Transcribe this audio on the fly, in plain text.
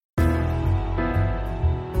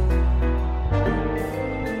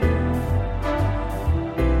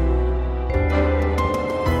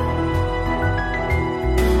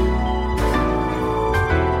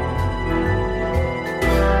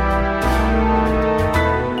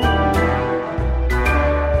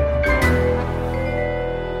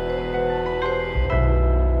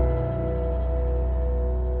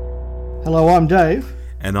Dave.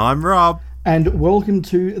 And I'm Rob. And welcome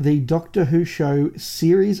to the Doctor Who Show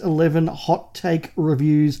Series 11 Hot Take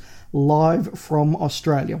Reviews live from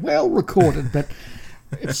Australia. Well recorded, but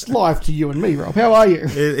it's live to you and me, Rob. How are you?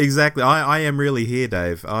 Exactly. I am really here,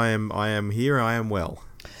 Dave. I am here. I am well.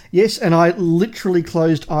 Yes, and I literally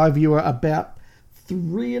closed iViewer about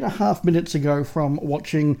 3.5 minutes ago from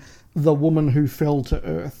watching The Woman Who Fell to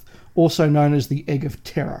Earth, also known as The Egg of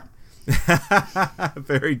Terror.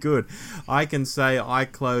 Very good. I can say I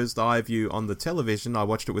closed iView on the television. I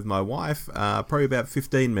watched it with my wife probably about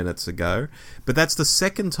 15 minutes ago. But that's the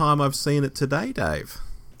second time I've seen it today, Dave.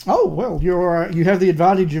 Oh, well, you have the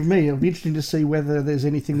advantage of me. It'll be interesting to see whether there's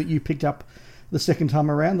anything that you picked up the second time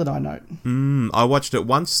around that I note. I watched it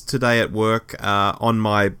once today at work on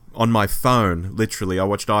my phone. Literally, I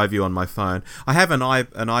watched iView on my phone. I have an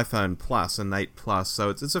iPhone Plus, an 8 Plus, so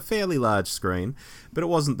it's a fairly large screen. But it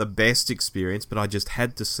wasn't the best experience, but I just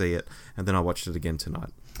had to see it, and then I watched it again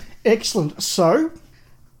tonight. Excellent. So,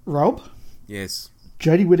 Rob? Yes?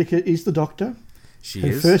 Jodie Whittaker is the Doctor. She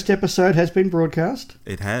is. Her first episode has been broadcast.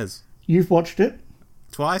 It has. You've watched it.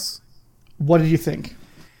 Twice. What did you think?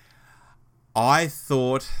 I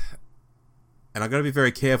thought, and I've got to be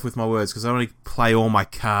very careful with my words because I don't want to play all my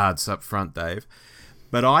cards up front, Dave,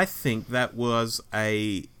 but I think that was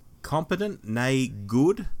a competent, nay,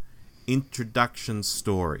 good introduction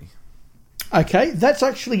story. Okay, that's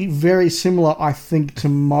actually very similar, I think, to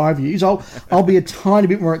my views. I'll be a tiny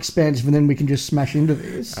bit more expansive and then we can just smash into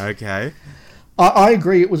this. Okay. I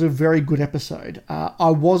agree it was a very good episode. I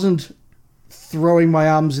wasn't throwing my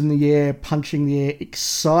arms in the air, punching the air,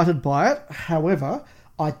 excited by it. However,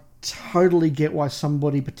 I totally get why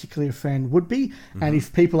somebody, particularly a fan, would be. Mm-hmm. And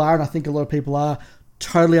if people are, and I think a lot of people are,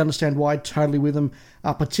 totally understand why, totally with them,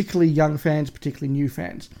 particularly young fans, particularly new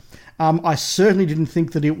fans. I certainly didn't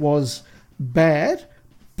think that it was bad,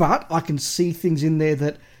 but I can see things in there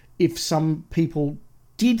that if some people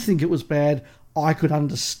did think it was bad, I could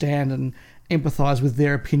understand and empathise with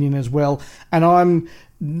their opinion as well. And I'm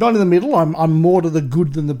not in the middle. I'm more to the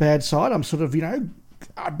good than the bad side. I'm sort of,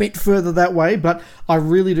 a bit further that way, but I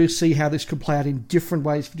really do see how this could play out in different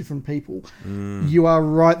ways for different people. You are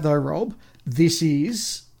right, though, Rob. This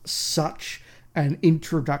is such an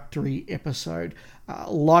introductory episode.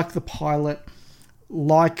 Like the pilot,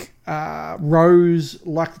 like Rose,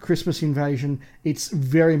 like the Christmas Invasion, it's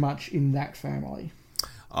very much in that family.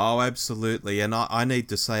 Oh, absolutely. And I need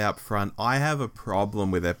to say up front, I have a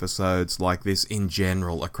problem with episodes like this in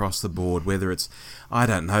general across the board, whether it's, I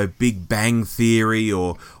don't know, Big Bang Theory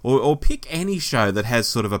or pick any show that has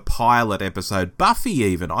sort of a pilot episode. Buffy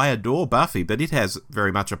even. I adore Buffy, but it has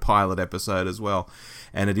very much a pilot episode as well.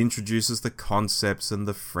 And it introduces the concepts and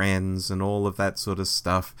the friends and all of that sort of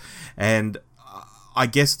stuff. And I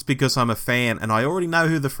guess it's because I'm a fan and I already know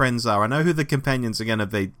who the friends are. I know who the companions are going to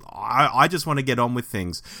be. I just want to get on with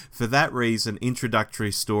things. For that reason,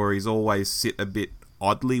 introductory stories always sit a bit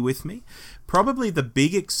oddly with me. Probably the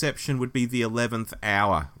big exception would be the 11th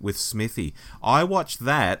Hour with Smithy. I watched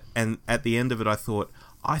that and at the end of it I thought,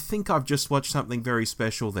 I think I've just watched something very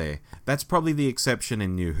special there. That's probably the exception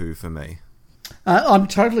in New Who for me. I'm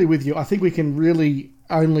totally with you. I think we can really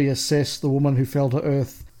only assess The Woman Who Fell to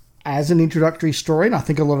Earth as an introductory story, and I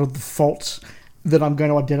think a lot of the faults that I'm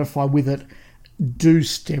going to identify with it do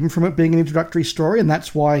stem from it being an introductory story, and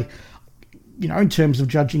that's why, in terms of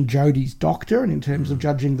judging Jodie's Doctor and in terms of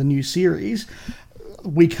judging the new series,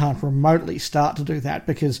 we can't remotely start to do that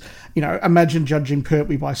because, imagine judging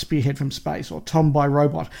Pertwee by Spearhead from Space or Tom by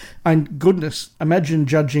Robot, and goodness, imagine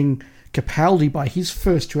judging Capaldi by his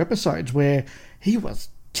first 2 episodes where he was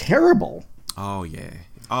terrible. Oh, yeah.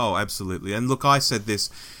 Oh, absolutely. And look, I said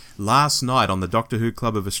this last night on the Doctor Who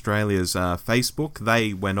Club of Australia's Facebook.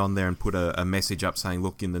 They went on there and put a message up saying,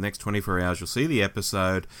 look, in the next 24 hours you'll see the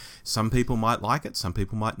episode. Some people might like it, some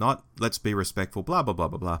people might not. Let's be respectful, blah, blah, blah,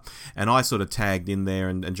 blah, blah. And I sort of tagged in there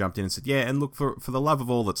and jumped in and said, yeah, and look, for the love of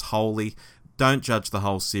all that's holy, don't judge the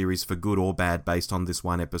whole series for good or bad based on this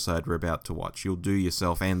one episode we're about to watch. You'll do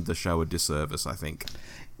yourself and the show a disservice, I think.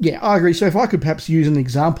 Yeah, I agree. So if I could perhaps use an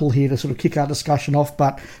example here to sort of kick our discussion off,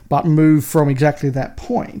 but move from exactly that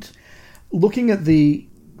point, looking at the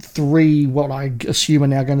 3, what I assume are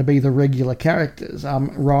now going to be the regular characters,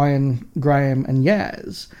 Ryan, Graham and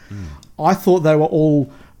Yaz, I thought they were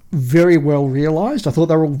all very well realised. I thought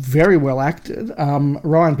they were all very well acted.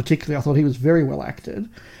 Ryan particularly, I thought he was very well acted.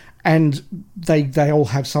 And they all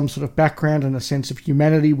have some sort of background and a sense of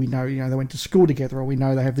humanity. We know, they went to school together, or we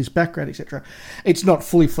know they have this background, etc. It's not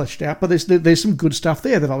fully fleshed out, but there's some good stuff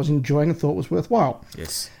there that I was enjoying and thought was worthwhile.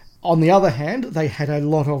 Yes. On the other hand, they had a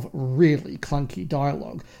lot of really clunky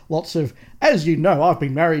dialogue. Lots of, as you know, I've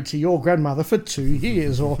been married to your grandmother for 2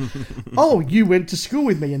 years, or, oh, you went to school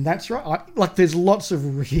with me, and that's right. Like, there's lots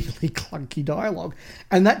of really clunky dialogue.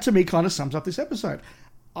 And that, to me, kind of sums up this episode.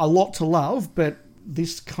 A lot to love, but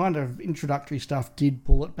this kind of introductory stuff did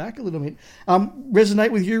pull it back a little bit.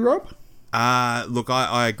 Resonate with you, Rob? Look,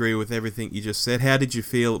 I agree with everything you just said. How did you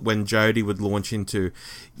feel when Jodie would launch into,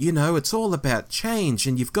 it's all about change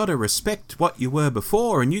and you've got to respect what you were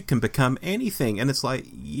before and you can become anything. And it's like,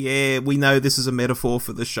 yeah, we know this is a metaphor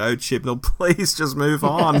for the show, Chibnall. Please just move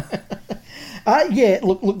on.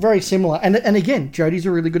 Look, very similar. And again, Jodie's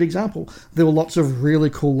a really good example. There were lots of really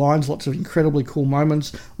cool lines, lots of incredibly cool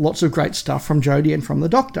moments, lots of great stuff from Jodie and from the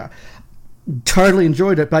Doctor. Totally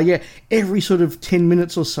enjoyed it, but yeah, every sort of 10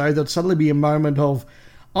 minutes or so, there'd suddenly be a moment of,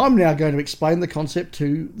 I'm now going to explain the concept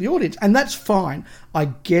to the audience, and that's fine. I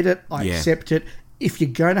get it, I accept it. If you're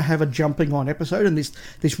going to have a jumping on episode, and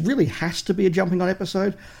this really has to be a jumping on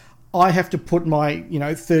episode, I have to put my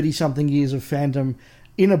 30-something years of fandom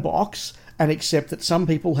in a box and accept that some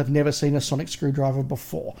people have never seen a sonic screwdriver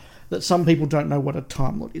before, that some people don't know what a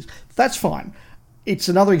Time Lord is. That's fine. It's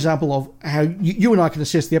another example of how you and I can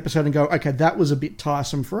assess the episode and go, okay, that was a bit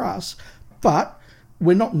tiresome for us, but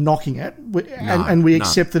we're not knocking it, and we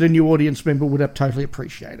accept that a new audience member would have totally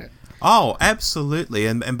appreciate it. Oh, absolutely.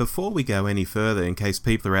 And before we go any further, in case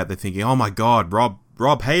people are out there thinking, oh my God, Rob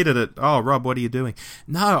hated it. Oh, Rob, what are you doing?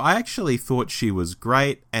 No, I actually thought she was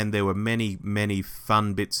great, and there were many, many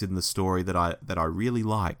fun bits in the story that I really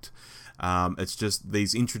liked. It's just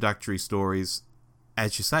these introductory stories.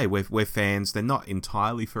 As you say, we're fans. They're not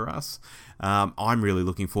entirely for us. I'm really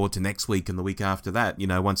looking forward to next week and the week after that,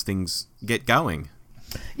 once things get going.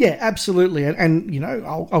 Yeah, absolutely. And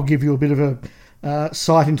I'll give you a bit of a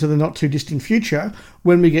sight into the not-too-distant future.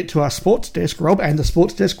 When we get to our sports desk, Rob, and the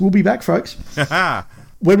sports desk will be back, folks.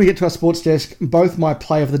 When we get to our sports desk, both my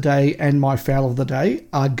play of the day and my foul of the day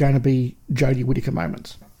are going to be Jodie Whittaker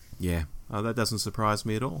moments. Yeah. Oh, that doesn't surprise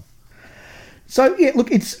me at all. So, yeah,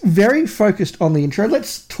 look, it's very focused on the intro.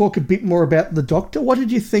 Let's talk a bit more about the Doctor. What did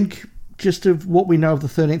you think just of what we know of the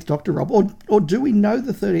 13th Doctor, Rob? Or do we know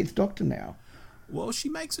the 13th Doctor now? Well, she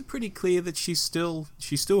makes it pretty clear that she's still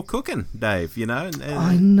cooking, Dave, And,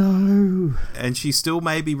 I know. And she's still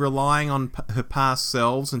maybe relying on her past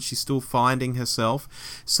selves, and she's still finding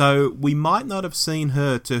herself. So we might not have seen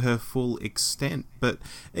her to her full extent, but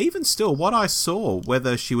even still, what I saw,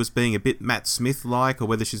 whether she was being a bit Matt Smith-like or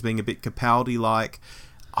whether she's being a bit Capaldi-like,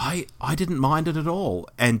 I didn't mind it at all.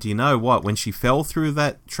 And you know what? When she fell through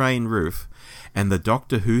that train roof and the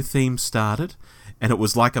Doctor Who theme started, and it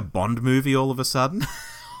was like a Bond movie all of a sudden,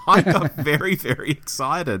 I got very, very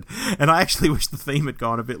excited. And I actually wish the theme had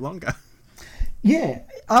gone a bit longer. Yeah.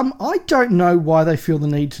 I don't know why they feel the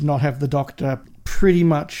need to not have the Doctor pretty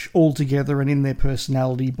much all together and in their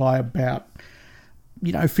personality by about,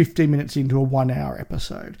 15 minutes into a 1-hour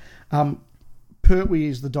episode. Pertwee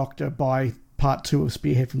is the Doctor by part 2 of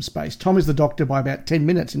Spearhead from Space. Tom is the Doctor by about 10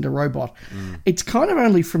 minutes into Robot. It's kind of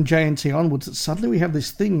only from JNT onwards that suddenly we have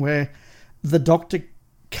this thing where the Doctor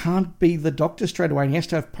can't be the Doctor straight away, and he has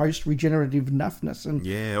to have post-regenerative enoughness. And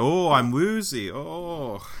I'm woozy.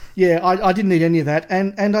 Oh. Yeah, I didn't need any of that,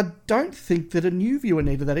 and I don't think that a new viewer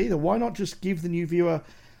needed that either. Why not just give the new viewer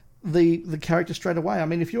the character straight away? I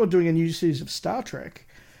mean, if you're doing a new series of Star Trek,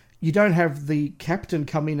 you don't have the captain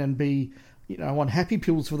come in and be, on happy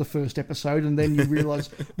pills for the first episode, and then you realise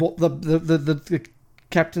what the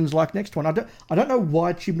captain's like next one. I don't know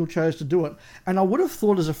why Chibnall chose to do it, and I would have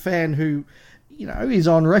thought, as a fan who is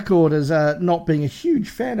on record as not being a huge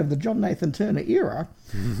fan of the John Nathan Turner era,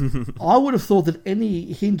 I would have thought that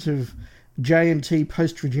any hint of JNT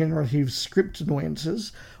post-regenerative script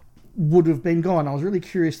annoyances would have been gone. I was really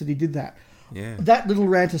curious that he did that. Yeah. That little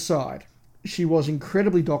rant aside, she was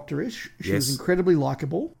incredibly Doctorish. She was incredibly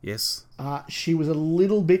likeable. Yes. She was a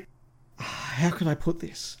little bit... How can I put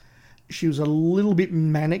this? She was a little bit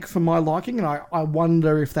manic for my liking, and I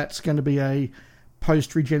wonder if that's going to be a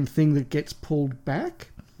post-regen thing that gets pulled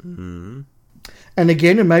back. Mm-hmm. And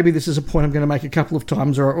again, and maybe this is a point I'm going to make a couple of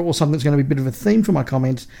times, or something that's going to be a bit of a theme for my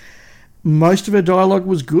comments, most of her dialogue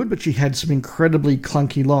was good, but she had some incredibly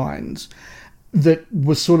clunky lines that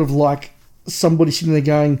were sort of like somebody sitting there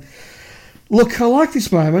going, look, I like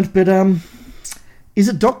this moment, but is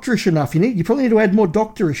it doctorish enough? You probably need to add more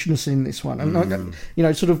doctorishness in this one. And,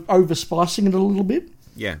 sort of over-spicing it a little bit.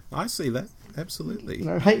 Yeah, I see that. Absolutely.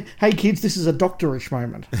 Hey kids, this is a doctorish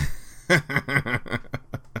moment.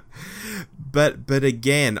 But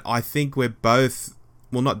again, I think we're both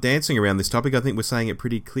well, not dancing around this topic. I think we're saying it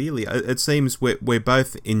pretty clearly. It seems we're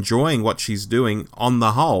both enjoying what she's doing on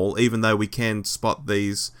the whole, even though we can spot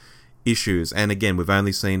these issues. And again, we've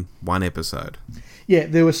only seen one episode. Yeah,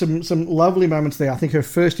 there were some lovely moments there. I think her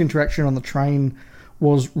first interaction on the train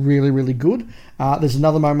was really, really good. There's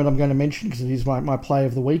another moment I'm going to mention because it is my play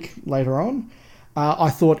of the week later on. I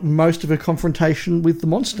thought most of her confrontation with the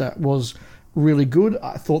monster was really good.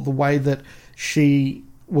 I thought the way that she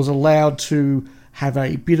was allowed to have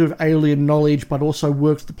a bit of alien knowledge but also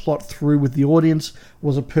worked the plot through with the audience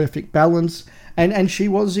was a perfect balance. And she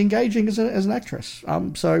was engaging as an actress.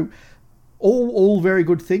 So all very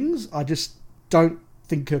good things. I just don't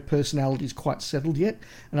think her personality is quite settled yet,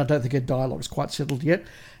 and I don't think her dialogue is quite settled yet.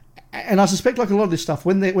 And I suspect, like a lot of this stuff,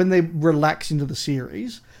 when they relax into the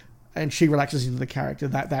series and she relaxes into the character,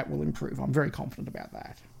 that will improve. I'm very confident about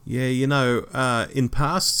that. Yeah, in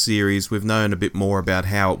past series, we've known a bit more about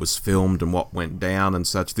how it was filmed and what went down and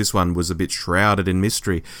such. This one was a bit shrouded in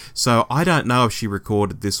mystery. So I don't know if she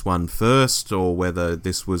recorded this one first or whether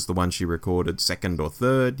this was the one she recorded second or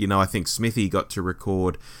third. I think Smithy got to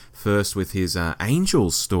record first with his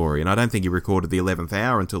Angels story, and I don't think he recorded the 11th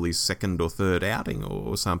Hour until his second or third outing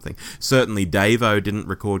or something. Certainly Davo didn't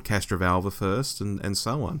record Castrovalva first, and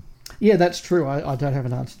so on. Yeah, that's true. I don't have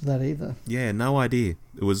an answer to that either. Yeah, no idea.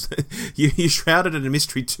 It was you shrouded it in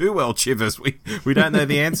mystery too well, Chivers. We don't know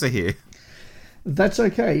the answer here. That's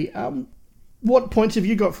okay. What points have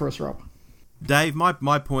you got for us, Rob? Dave,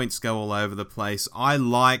 my points go all over the place. I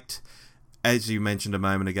liked, as you mentioned a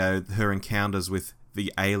moment ago, her encounters with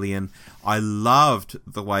the alien. I loved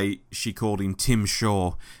the way she called him Tim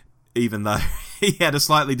Shaw, even though he had a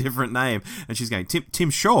slightly different name. And she's going, Tim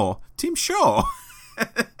Shaw? Tim Shaw?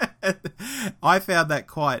 I found that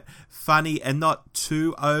quite funny and not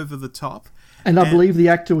too over the top. And I believe the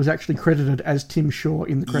actor was actually credited as Tim Shaw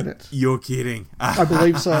in the credits. You're kidding. I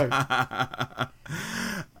believe so.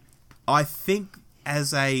 I think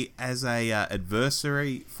as a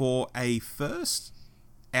adversary for a first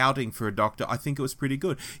outing for a Doctor, I think it was pretty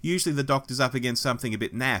good. Usually the Doctor's up against something a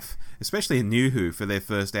bit naff, especially in New Who for their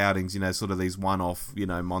first outings, sort of these one-off,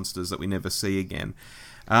 monsters that we never see again.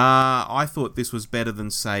 I thought this was better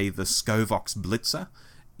than, say, the Scovox Blitzer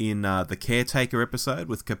in the Caretaker episode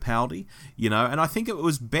with Capaldi, and I think it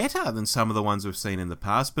was better than some of the ones we've seen in the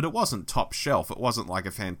past, but it wasn't top shelf. It wasn't like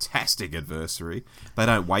a fantastic adversary. They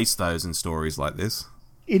don't waste those in stories like this.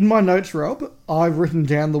 In my notes, Rob, I've written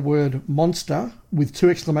down the word monster with 2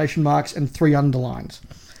 exclamation marks and 3 underlines,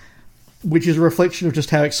 which is a reflection of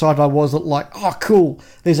just how excited I was that, oh, cool,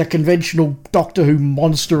 there's a conventional Doctor Who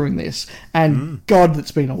monster in this, and God,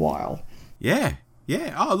 it's been a while. Yeah.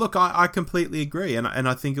 Oh, look, I completely agree, and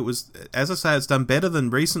I think it was, as I say, it's done better than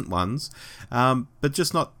recent ones, but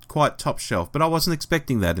just not quite top shelf. But I wasn't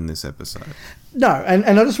expecting that in this episode. No, and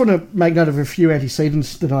I just want to make note of a few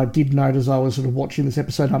antecedents that I did note as I was sort of watching this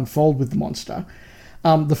episode unfold with the monster.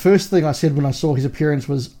 The first thing I said when I saw his appearance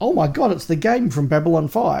was, oh my God, it's the game from Babylon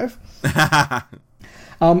 5.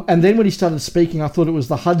 And then when he started speaking, I thought it was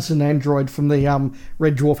the Hudson android from the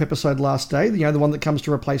Red Dwarf episode last day, the one that comes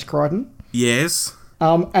to replace Crichton. Yes.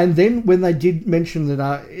 And then when they did mention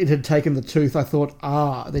that it had taken the tooth, I thought,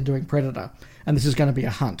 they're doing Predator, and this is going to be a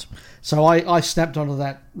hunt. So I snapped onto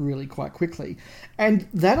that really quite quickly. And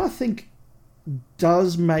that, I think,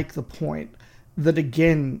 does make the point that,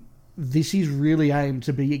 again, this is really aimed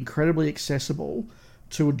to be incredibly accessible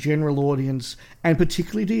to a general audience, and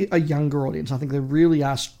particularly to a younger audience. I think they really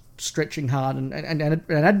are stretching hard, and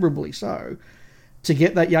admirably so, to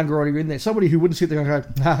get that younger audience in there. Somebody who wouldn't sit there and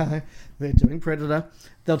go, they're doing Predator.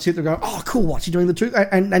 They'll sit there and go, oh, cool, what's he doing the tooth?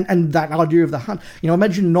 And that idea of the hunt.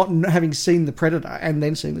 Imagine not having seen the Predator and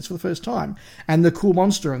then seeing this for the first time. And the cool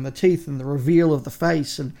monster and the teeth and the reveal of the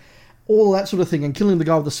face and all that sort of thing, and killing the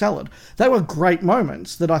guy with the salad. They were great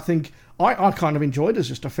moments that I think I kind of enjoyed as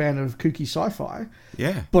just a fan of kooky sci-fi.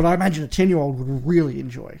 Yeah. But I imagine a 10-year-old would really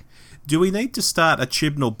enjoy. Do we need to start a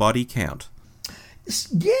Chibnall body count?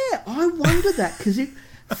 Yeah, I wonder that, because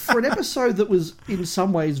for an episode that was in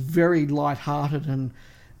some ways very light-hearted and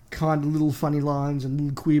kind of little funny lines and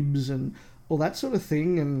little quibs and all that sort of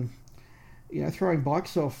thing, and throwing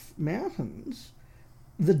bikes off mountains,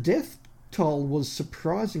 the death toll was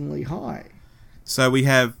surprisingly high. So we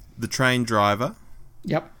have the train driver.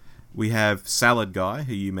 Yep. We have Salad Guy,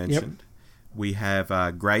 who you mentioned. Yep. We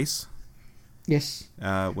have Grace. Yes.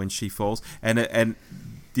 When she falls. And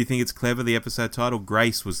do you think it's clever, the episode title?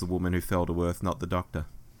 Grace was the woman who fell to earth, not the Doctor.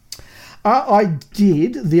 I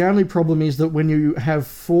did. The only problem is that when you have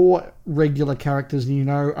 4 regular characters and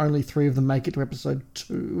only 3 of them make it to episode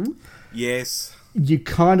 2... Yes. You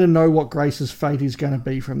kind of know what Grace's fate is going to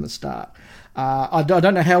be from the start. I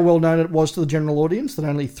don't know how well known it was to the general audience that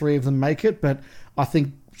only 3 of them make it, but I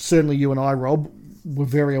think certainly you and I, Rob, were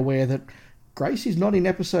very aware that Grace is not in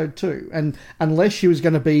episode 2. And unless she was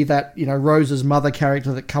going to be that, Rose's mother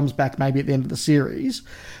character that comes back maybe at the end of the series,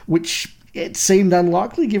 which it seemed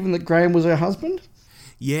unlikely given that Graham was her husband.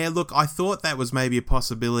 Yeah, look, I thought that was maybe a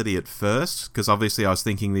possibility at first, because obviously I was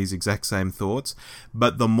thinking these exact same thoughts.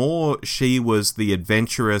 But the more she was the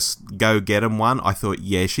adventurous, go-get-'em one, I thought,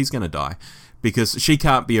 yeah, she's going to die. Because she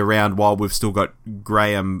can't be around while we've still got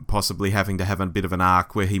Graham possibly having to have a bit of an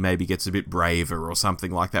arc where he maybe gets a bit braver or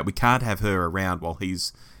something like that. We can't have her around while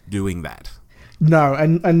he's doing that. No,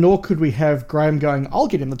 and nor could we have Graham going, I'll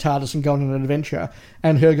get in the TARDIS and go on an adventure,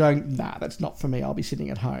 and her going, nah, that's not for me, I'll be sitting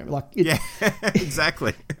at home. Yeah,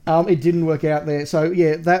 exactly. It didn't work out there. So,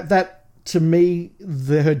 yeah, that to me,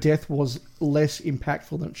 her death was less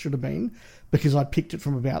impactful than it should have been, because I picked it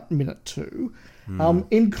from about minute 2.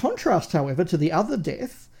 In contrast, however, to the other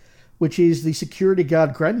death, which is the security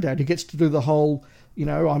guard granddad who gets to do the whole...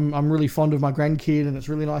 I'm really fond of my grandkid, and it's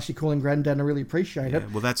really nice you call him granddad, and I really appreciate it.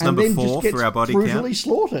 Well, that's number 4 for our body count. Brutally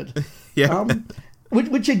slaughtered. Yeah.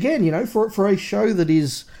 Which again, for a show that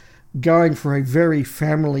is going for a very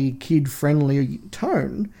family, kid-friendly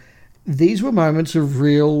tone, these were moments of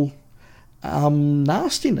real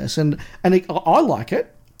nastiness, and I like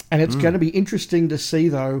it, and it's going to be interesting to see,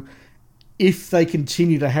 though, if they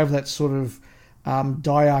continue to have that sort of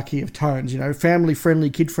diarchy of tones, family-friendly,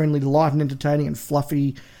 kid-friendly, light and entertaining and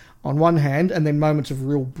fluffy on one hand, and then moments of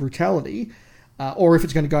real brutality, or if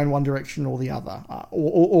it's going to go in one direction or the other,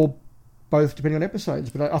 or both, depending on episodes.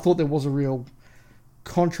 But I thought there was a real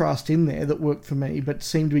contrast in there that worked for me, but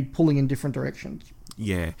seemed to be pulling in different directions.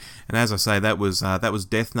 Yeah, and as I say, that was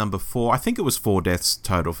death number 4. I think it was 4 deaths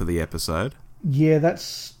total for the episode. Yeah,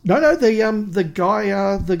 that's... No, the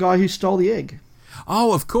guy who stole the egg.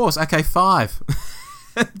 Oh, of course. Okay, 5.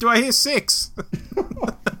 Do I hear 6?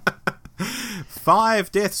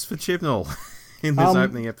 5 deaths for Chibnall in this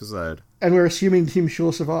opening episode. And we're assuming Tim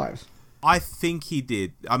Shaw survives. I think he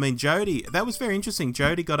did. I mean, Jodie, that was very interesting.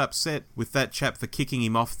 Jodie got upset with that chap for kicking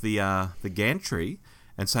him off the gantry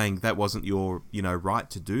and saying that wasn't your, right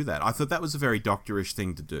to do that. I thought that was a very doctorish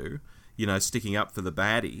thing to do, sticking up for the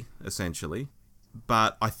baddie, essentially.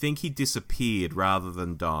 But I think he disappeared rather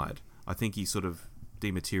than died. I think he sort of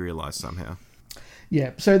dematerialised somehow.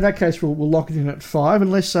 Yeah, so in that case, we'll lock it in at 5,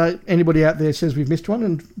 unless anybody out there says we've missed one,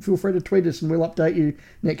 and feel free to tweet us and we'll update you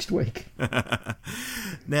next week.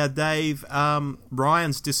 Now, Dave,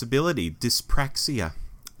 Ryan's disability, dyspraxia.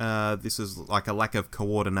 This is like a lack of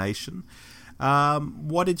coordination.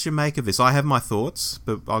 What did you make of this? I have my thoughts,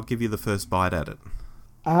 but I'll give you the first bite at it.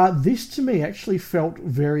 This, to me, actually felt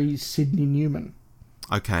very Sydney Newman.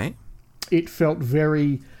 Okay. It felt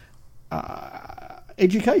very...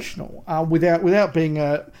 educational, without being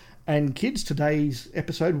and kids, today's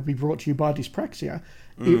episode will be brought to you by Dyspraxia.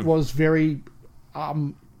 It was very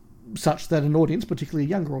such that an audience, particularly a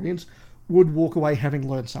younger audience, would walk away having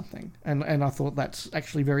learned something, and I thought that's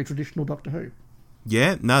actually very traditional Doctor Who.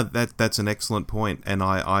 Yeah, no, that's an excellent point, and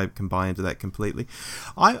I can buy into that completely.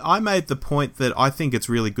 I made the point that I think it's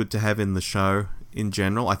really good to have in the show in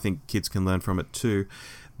general. I think kids can learn from it too,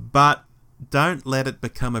 but don't let it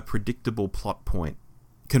become a predictable plot point.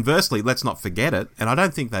 Conversely, let's not forget it, and I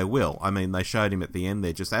don't think they will. I mean, they showed him at the end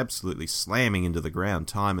there just absolutely slamming into the ground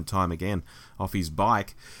time and time again off his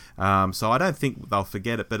bike. So I don't think they'll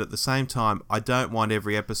forget it, but at the same time, I don't want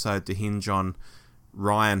every episode to hinge on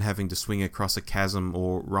Ryan having to swing across a chasm,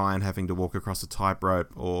 or Ryan having to walk across a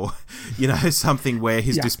tightrope, or, something where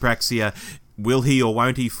his dyspraxia... Will he or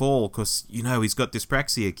won't he fall? Because, he's got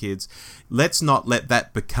dyspraxia, kids. Let's not let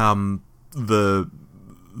that become the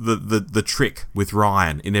trick with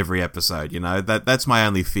Ryan in every episode. That's my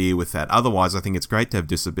only fear with that. Otherwise, I think it's great to have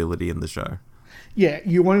disability in the show. Yeah,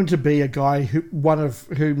 you want him to be a guy one of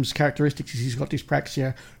whom's characteristics is he's got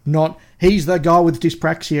dyspraxia, not he's the guy with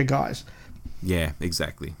dyspraxia, guys. Yeah,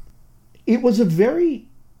 exactly. It was a very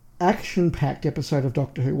action-packed episode of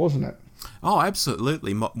Doctor Who, wasn't it? Oh,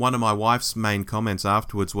 absolutely. One of my wife's main comments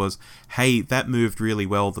afterwards was, hey, that moved really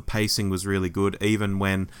well. The pacing was really good. Even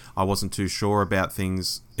when I wasn't too sure about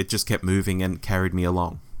things, it just kept moving and carried me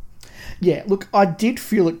along. Yeah, look, I did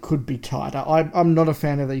feel it could be tighter. I'm not a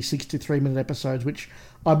fan of these 63-minute episodes, which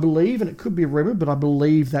I believe, and it could be a rumour, but I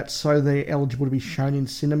believe that's so they're eligible to be shown in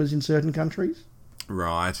cinemas in certain countries.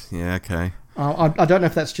 Right, yeah, okay. I don't know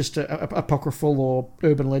if that's just a apocryphal or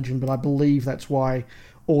urban legend, but I believe that's why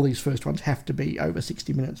all these first ones have to be over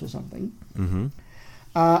 60 minutes or something. Mm-hmm.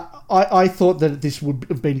 I thought that this would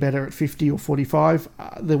have been better at 50 or 45.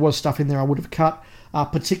 There was stuff in there I would have cut,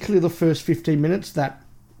 particularly the first 15 minutes, that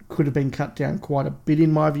could have been cut down quite a bit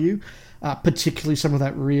in my view, particularly some of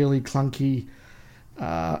that really clunky,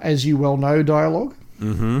 as you well know, dialogue.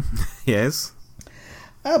 Mm-hmm. Yes.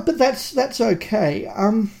 But that's okay.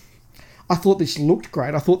 I thought this looked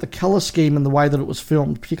great. I thought the colour scheme and the way that it was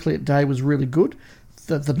filmed, particularly at day, was really good.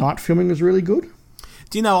 The night filming was really good.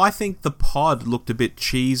 Do you know, I think the pod looked a bit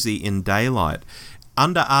cheesy in daylight.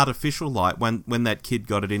 Under artificial light, when that kid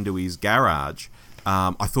got it into his garage,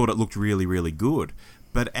 I thought it looked really, really good.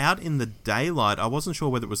 But out in the daylight, I wasn't sure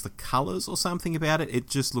whether it was the colours or something about it. It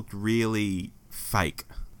just looked really fake.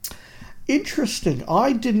 Interesting.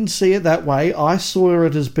 I didn't see it that way. I saw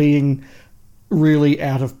it as being really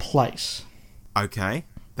out of place. Okay.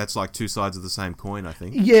 That's like two sides of the same coin, I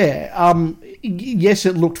think. Yeah. Yes,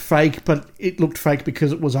 it looked fake, but it looked fake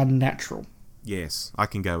because it was unnatural. Yes, I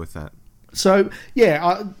can go with that. So, yeah,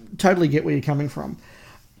 I totally get where you're coming from.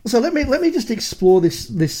 So let me just explore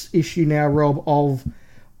this issue now, Rob, of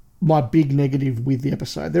my big negative with the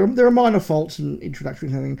episode. There are minor faults in introductory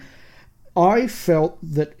and everything. I felt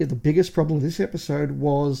that the biggest problem with this episode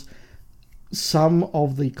was some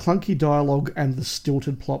of the clunky dialogue and the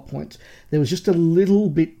stilted plot points. There was just a little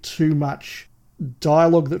bit too much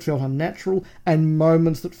dialogue that felt unnatural and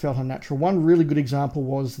moments that felt unnatural. One really good example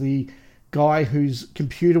was the guy whose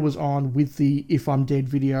computer was on with the "If I'm Dead"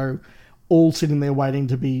 video all sitting there waiting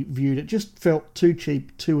to be viewed. It just felt too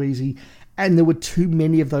cheap, too easy, and there were too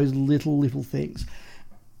many of those little things.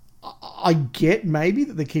 I get maybe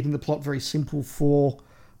that they're keeping the plot very simple for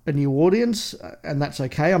a new audience, and that's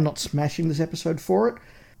okay. I'm not smashing this episode for it,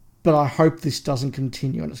 but I hope this doesn't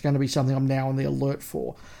continue, and it's going to be something I'm now on the alert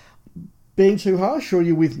for. Being too harsh, or are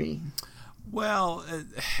you with me? Well,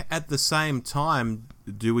 at the same time,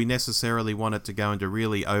 do we necessarily want it to go into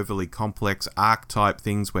really overly complex arc-type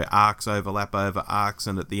things where arcs overlap over arcs,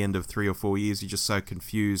 and at the end of 3 or 4 years you're just so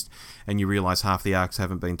confused and you realise half the arcs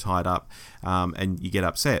haven't been tied up, and you get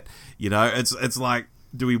upset? You know, it's like,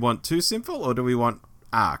 do we want too simple or do we want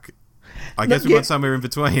arc? I guess we want somewhere in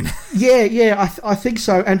between. Yeah, I think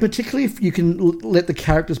so. And particularly if you can let the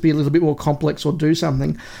characters be a little bit more complex or do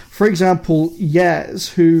something. For example, Yaz,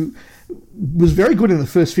 who was very good in the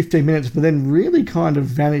first 15 minutes, but then really kind of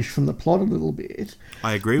vanished from the plot a little bit.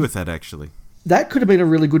 I agree with that, actually. That could have been a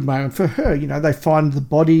really good moment for her. You know, they find the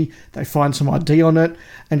body, they find some ID on it,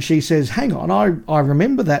 and she says, hang on, I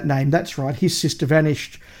remember that name. That's right, his sister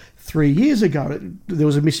vanished 3 years ago. There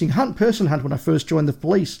was a missing person hunt when I first joined the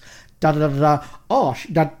police. Da-da-da-da-da. Oh,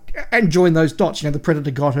 and join those dots. You know, the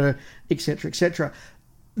predator got her, etc., etc.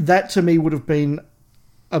 That, to me, would have been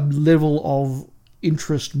a level of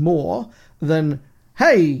interest more than,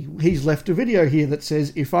 hey, he's left a video here that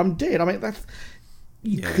says, if I'm dead. I mean,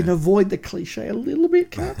 you can avoid the cliche a little bit,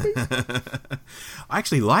 can't we? I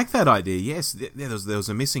actually like that idea, yes. There was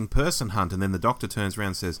a missing person hunt, and then the doctor turns around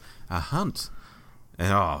and says, a hunt.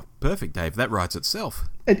 And, oh, perfect, Dave. That writes itself.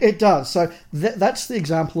 It does. So that's the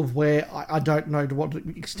example of where I don't know to what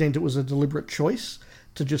extent it was a deliberate choice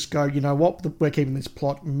to just go, you know what, we're keeping this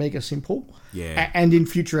plot mega simple. Yeah. And in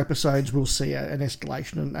future episodes, we'll see an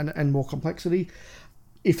escalation and more complexity.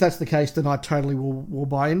 If that's the case, then I totally will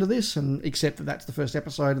buy into this and accept that that's the first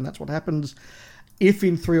episode and that's what happens. If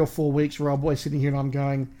in 3 or 4 weeks, Rob, we're sitting here and I'm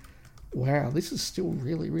going, wow, this is still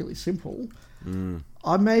really, really simple,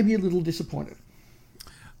 I may be a little disappointed.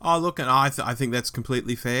 Oh, look, and I think that's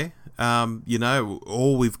completely fair. You know,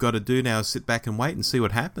 all we've got to do now is sit back and wait and see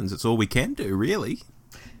what happens. It's all we can do, really.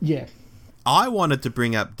 Yeah. I wanted to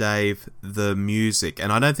bring up, Dave, the music,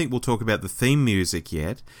 and I don't think we'll talk about the theme music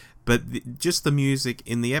yet, but just the music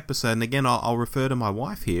in the episode. And again, I'll refer to my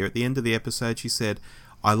wife here. At the end of the episode, she said,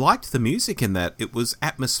 I liked the music in that. It was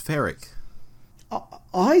atmospheric.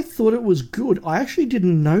 I thought it was good. I actually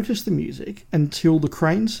didn't notice the music until the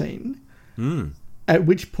crane scene. At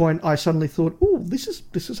which point I suddenly thought, oh, this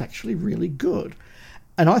is actually really good.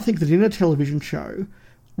 And I think that in a television show,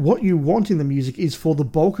 what you want in the music is for the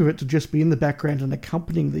bulk of it to just be in the background and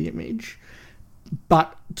accompanying the image,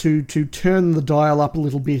 but to turn the dial up a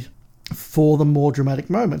little bit for the more dramatic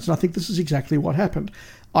moments. And I think this is exactly what happened.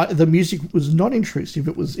 The music was not intrusive.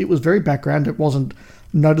 It was very background. It wasn't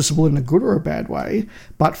noticeable in a good or a bad way.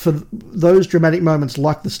 But for those dramatic moments,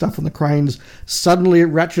 like the stuff on the cranes, suddenly it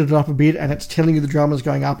ratcheted up a bit, and it's telling you the drama's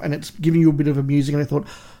going up, and it's giving you a bit of a music. And I thought,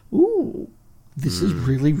 ooh, this is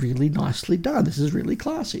really, really nicely done. This is really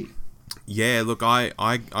classy. Yeah, look,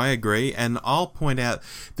 I agree, and I'll point out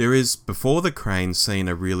there is, before the crane scene,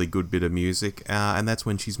 a really good bit of music, and that's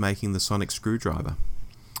when she's making the sonic screwdriver.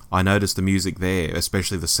 I noticed the music there,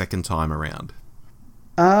 especially the second time around.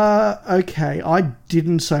 Okay, I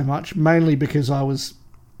didn't so much, mainly because I was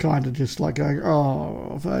kind of just like going,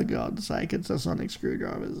 oh, for God's sake, it's a sonic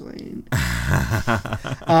screwdriver scene.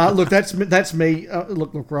 Look, that's me.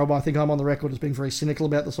 Look, Rob, I think I'm on the record as being very cynical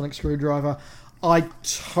about the sonic screwdriver. I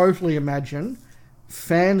totally imagine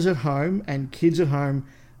fans at home and kids at home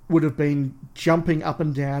would have been jumping up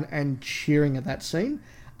and down and cheering at that scene.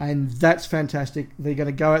 And that's fantastic. They're going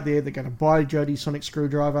to go out there, they're going to buy Jodie's sonic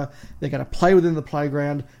screwdriver, they're going to play within the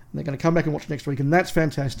playground, and they're going to come back and watch next week, and that's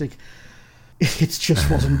fantastic. It just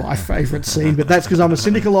wasn't my favourite scene, but that's because I'm a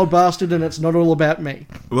cynical old bastard and it's not all about me.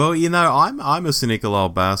 Well, you know, I'm a cynical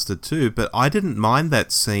old bastard too, but I didn't mind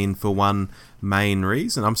that scene for one main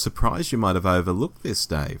reason. I'm surprised you might have overlooked this,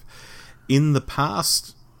 Dave. In the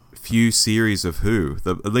past few series of Who,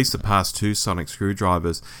 at least the past 2 sonic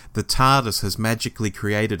screwdrivers, the TARDIS has magically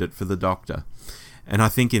created it for the Doctor. And I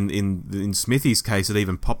think in Smithy's case, it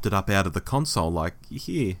even popped it up out of the console, like,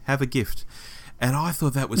 here, have a gift. And I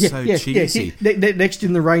thought that was cheesy. Next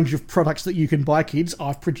in the range of products that you can buy, kids,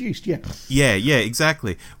 I've produced, Yeah,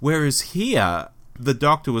 exactly. Whereas here, the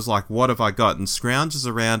Doctor was like, what have I got? And scrounges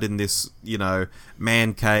around in this,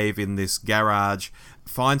 man cave, in this garage,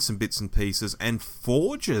 finds some bits and pieces, and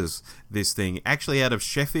forges this thing, actually out of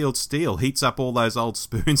Sheffield steel, heats up all those old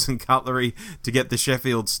spoons and cutlery to get the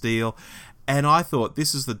Sheffield steel. And I thought,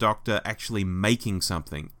 this is the Doctor actually making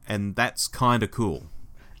something, and that's kind of cool.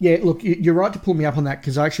 Yeah, look, you're right to pull me up on that,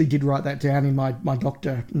 because I actually did write that down in my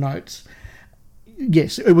Doctor notes.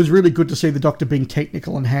 Yes, it was really good to see the Doctor being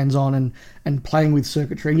technical and hands-on and playing with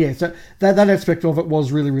circuitry. And yeah, so that aspect of it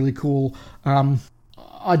was really, really cool.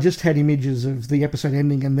 I just had images of the episode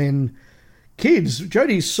ending, and then, kids,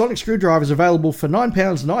 Jodie's sonic screwdriver is available for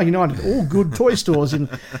 £9.99 at all good toy stores. And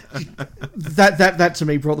that to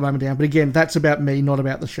me brought the moment down. But again, that's about me, not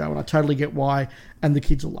about the show, and I totally get why. And the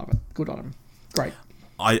kids will love it. Good on them. Great.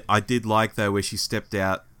 I did like, though, where she stepped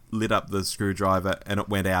out, lit up the screwdriver, and it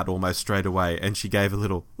went out almost straight away, and she gave a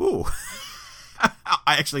little, ooh.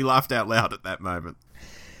 I actually laughed out loud at that moment.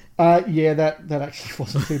 Yeah, that actually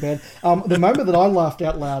wasn't too bad. The moment that I laughed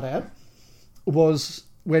out loud at was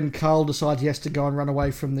when Carl decides he has to go and run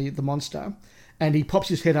away from the monster, and he pops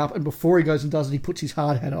his head up, and before he goes and does it, he puts his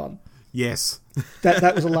hard hat on. Yes.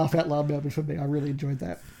 That was a laugh out loud moment for me. I really enjoyed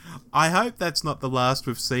that. I hope that's not the last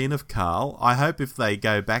we've seen of Carl. I hope if they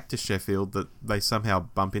go back to Sheffield that they somehow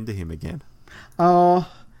bump into him again.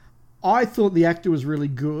 I thought the actor was really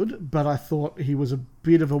good, but I thought he was a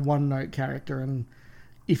bit of a one-note character, and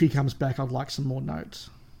if he comes back, I'd like some more notes.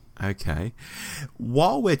 Okay.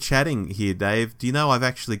 While we're chatting here, Dave, do you know I've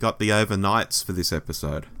actually got the overnights for this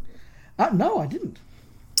episode? No, I didn't.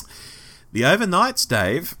 The overnights,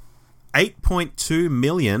 Dave, 8.2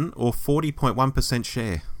 million or 40.1%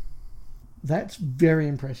 share. That's very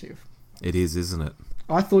impressive. It is, isn't it?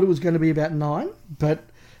 I thought it was going to be about 9, but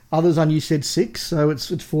others on you said 6, so it's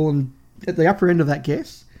fallen at the upper end of that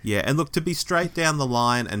guess. Yeah, and look, to be straight down the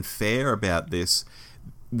line and fair about this,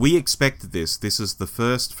 we expected this. This is the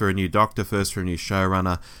first for a new Doctor, first for a new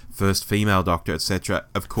showrunner, first female Doctor, etc.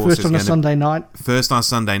 Of course, first on a Sunday night. First on a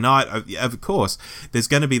Sunday night. Of course, there's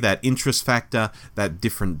going to be that interest factor, that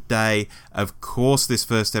different day. Of course, this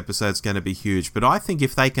first episode's going to be huge. But I think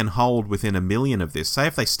if they can hold within 1 million of this, say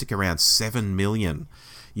if they stick around 7 million,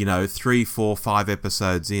 3, 4, 5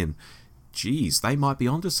 episodes in, geez, they might be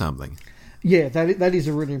onto something. Yeah, that is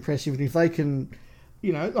a really impressive. And if they can,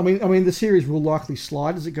 I mean, the series will likely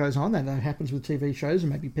slide as it goes on. That happens with TV shows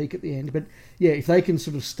and maybe peak at the end. But yeah, if they can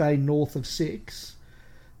sort of stay north of 6,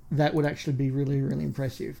 that would actually be really, really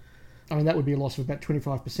impressive. I mean, that would be a loss of about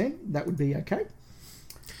 25%. That would be okay.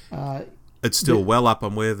 It's still well up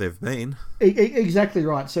on where they've been. Exactly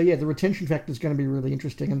right. So yeah, the retention factor is going to be really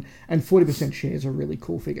interesting, and 40% share is a really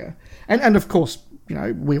cool figure. And of course,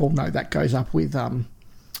 we all know that goes up with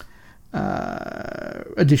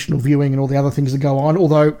additional viewing and all the other things that go on.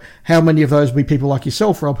 Although, how many of those will be people like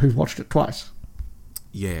yourself, Rob, who've watched it twice?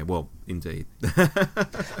 Yeah, well, indeed.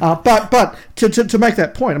 But to make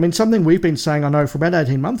that point, I mean, something we've been saying, I know, for about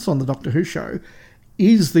 18 months on the Doctor Who show,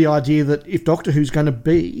 is the idea that if Doctor Who's going to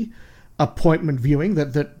be appointment viewing,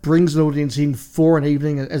 that brings an audience in for an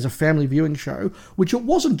evening as a family viewing show, which it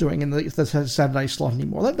wasn't doing in the Saturday slot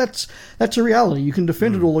anymore. That's a reality. You can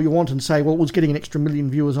defend it all you want and say, well, it was getting an extra 1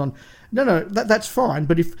 million viewers on. No, that's fine.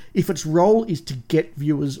 But if its role is to get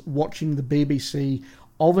viewers watching the BBC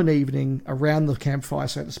of an evening around the campfire,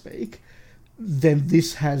 so to speak, then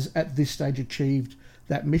this has, at this stage, achieved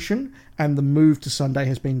that mission, and the move to Sunday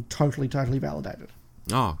has been totally, totally validated.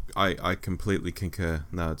 Oh, I completely concur.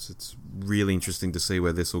 No, it's really interesting to see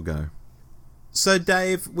where this will go. So,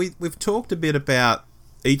 Dave, we've talked a bit about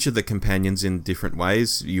each of the companions in different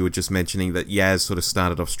ways. You were just mentioning that Yaz sort of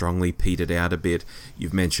started off strongly, petered out a bit.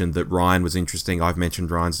 You've mentioned that Ryan was interesting. I've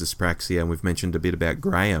mentioned Ryan's dyspraxia, and we've mentioned a bit about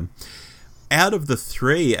Graham. Out of the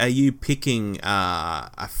three, are you picking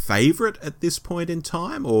a favourite at this point in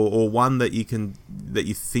time, or one that you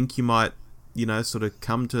think you might, sort of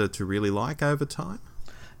come to really like over time?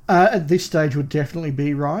 At this stage would definitely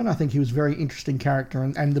be Ryan. I think he was a very interesting character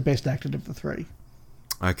and the best acted of the three.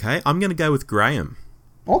 Okay, I'm going to go with Graham.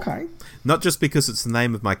 Okay. Not just because it's the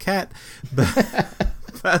name of my cat,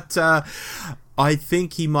 but I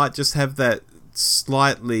think he might just have that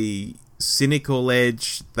slightly cynical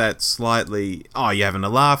edge, that slightly, you're having a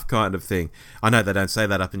laugh kind of thing. I know they don't say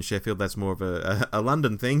that up in Sheffield, that's more of a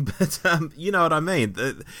London thing, but you know what I mean.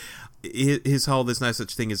 His whole, there's no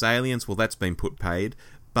such thing as aliens, well, that's been put paid,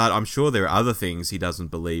 but I'm sure there are other things he doesn't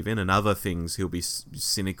believe in, and other things he'll be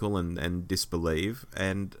cynical and disbelieve,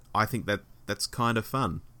 and I think that's kind of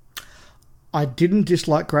fun. I didn't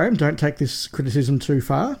dislike Graham, don't take this criticism too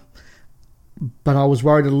far, but I was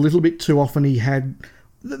worried a little bit too often he had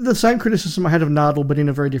the same criticism I had of Nardal, but in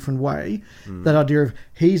a very different way. That idea of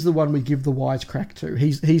he's the one we give the wisecrack to.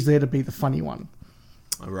 He's there to be the funny one.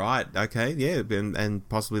 Right. Okay. Yeah. And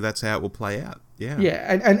possibly that's how it will play out. Yeah.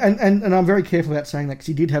 Yeah. And I'm very careful about saying that because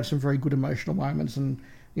he did have some very good emotional moments, and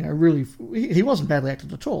really he wasn't badly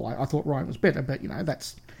acted at all. I thought Ryan was better, but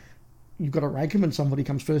that's, you've got to rank him, and somebody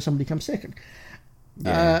comes first, somebody comes second.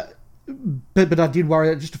 Yeah. But I did worry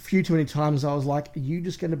that just a few too many times I was like, are you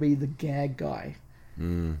just going to be the gag guy?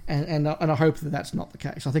 And I hope that that's not the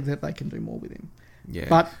case. I think that they can do more with him. Yeah.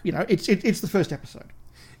 But, it's the first episode.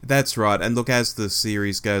 That's right. And look, as the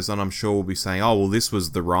series goes on, I'm sure we'll be saying, oh, well, this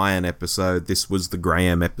was the Ryan episode, this was the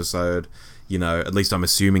Graham episode. At least I'm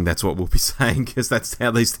assuming that's what we'll be saying, because that's how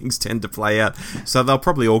these things tend to play out. So they'll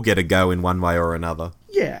probably all get a go in one way or another.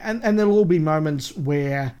 Yeah, and there'll all be moments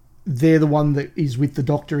where they're the one that is with the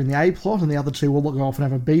Doctor in the A plot, and the other two will go off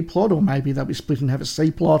and have a B plot, or maybe they'll be split and have a C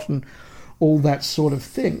plot, and all that sort of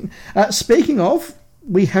thing. Speaking of,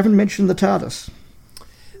 we haven't mentioned the TARDIS.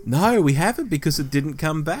 No, we haven't, because it didn't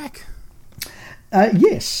come back.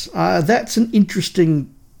 Yes, that's an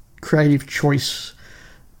interesting creative choice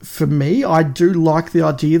for me. I do like the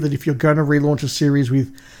idea that if you're going to relaunch a series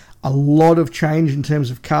with a lot of change in terms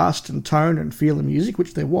of cast and tone and feel and music,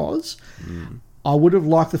 which there was, I would have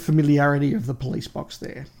liked the familiarity of the police box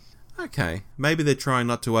there. Okay, maybe they're trying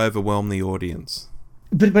not to overwhelm the audience.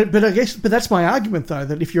 But I guess that's my argument, though,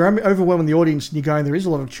 that if you're overwhelming the audience and you're going, there is a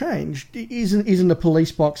lot of change, isn't a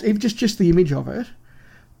police box, even just the image of it,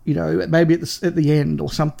 maybe at the end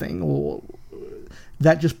or something, or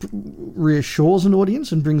that just reassures an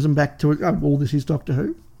audience and brings them back to, this is Doctor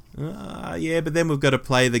Who. Yeah, but then we've got to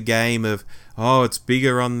play the game of, it's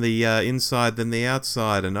bigger on the inside than the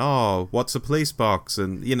outside, and what's a police box,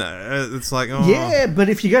 and it's like, yeah, but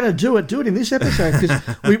if you're going to do it in this episode,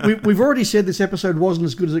 because we've already said this episode wasn't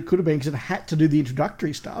as good as it could have been because it had to do the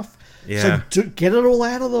introductory stuff. Yeah. So get it all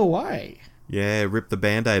out of the way. Yeah, rip the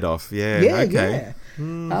Band-Aid off. Yeah, okay.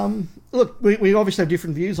 Yeah. Look, we obviously have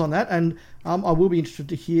different views on that, and I will be interested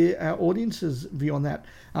to hear our audience's view on that,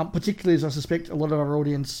 particularly as I suspect a lot of our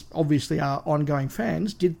audience obviously are ongoing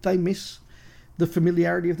fans. Did they miss the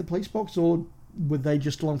familiarity of the police box, or were they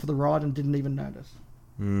just along for the ride and didn't even notice?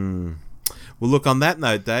 Well, look, on that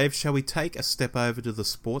note, Dave, shall we take a step over to the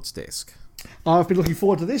sports desk? I've been looking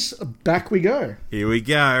forward to this. Back we go. Here we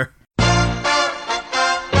go.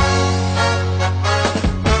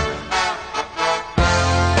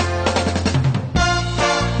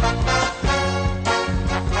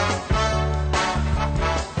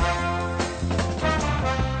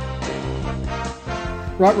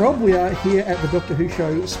 Right, Rob, we are here at the Doctor Who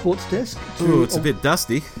Show Sports Desk. Ooh, it's a bit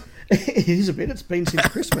dusty. It is a bit. It's been since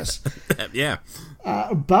Christmas. Yeah.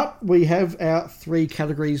 But we have our 3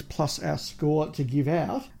 categories plus our score to give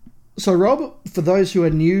out. So, Rob, for those who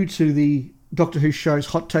are new to the Doctor Who Show's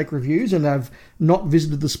Hot Take reviews and have not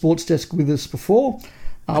visited the Sports Desk with us before,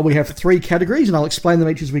 we have 3 categories, and I'll explain them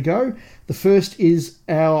each as we go. The first is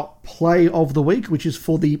our Play of the Week, which is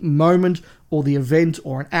for the moment or the event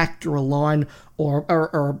or an act or a line or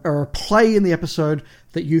a play in the episode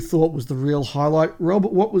that you thought was the real highlight. Rob,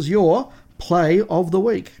 what was your Play of the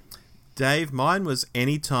Week? Dave, mine was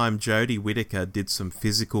anytime Jodie Whittaker did some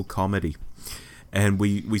physical comedy. And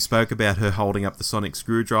we spoke about her holding up the sonic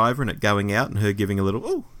screwdriver and it going out and her giving a little,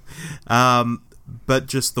 ooh. But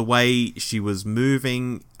just the way she was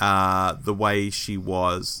moving, the way she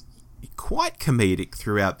was quite comedic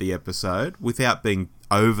throughout the episode without being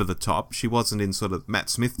over the top. She wasn't in sort of Matt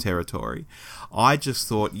Smith territory. I just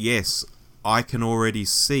thought, yes, I can already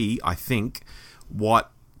see, I think,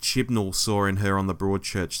 what Chibnall saw in her on the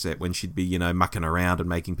Broadchurch set when she'd be, mucking around and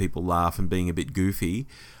making people laugh and being a bit goofy.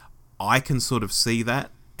 I can sort of see that,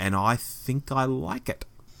 and I think I like it.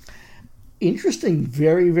 Interesting.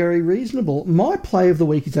 Very, very reasonable. My play of the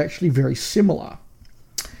week is actually very similar.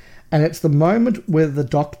 And it's the moment where the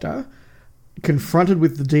Doctor, confronted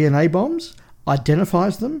with the DNA bombs,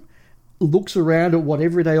 identifies them, looks around at what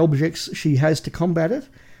everyday objects she has to combat it,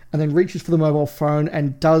 and then reaches for the mobile phone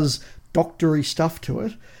and does doctory stuff to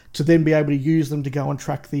it to then be able to use them to go and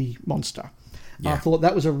track the monster. Yeah. I thought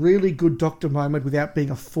that was a really good Doctor moment without being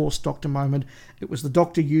a forced Doctor moment. It was the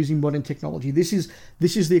Doctor using modern technology. This is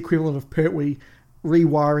the equivalent of Pertwee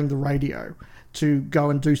rewiring the radio to go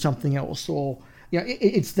and do something else, or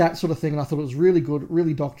it's that sort of thing. And I thought it was really good,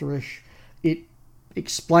 really Doctorish. It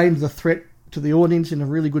explained the threat to the audience in a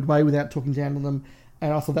really good way without talking down to them.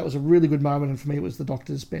 And I thought that was a really good moment, and for me, it was the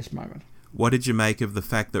Doctor's best moment. What did you make of the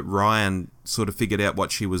fact that Ryan sort of figured out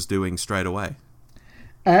what she was doing straight away?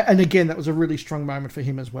 And again, that was a really strong moment for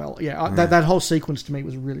him as well. Yeah, that whole sequence to me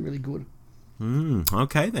was really, really good.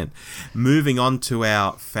 Okay, then. Moving on to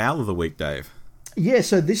our foul of the week, Dave. Yeah,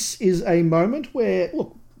 so this is a moment where,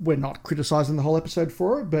 look, we're not criticising the whole episode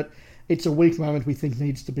for it, but it's a weak moment we think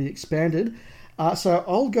needs to be expanded. So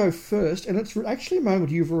I'll go first, and it's actually a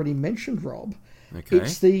moment you've already mentioned, Rob. Okay.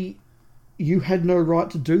 It's the "you had no right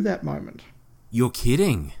to do that" moment. You're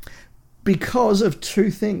kidding. Because of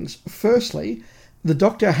two things. Firstly, the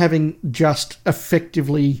Doctor having just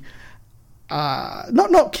effectively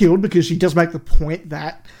not killed, because she does make the point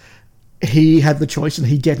that he had the choice and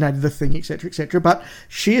he detonated the thing, etc., etc. But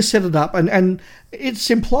she has set it up, and it's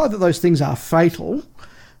implied that those things are fatal.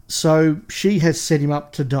 So she has set him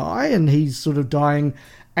up to die, and he's sort of dying,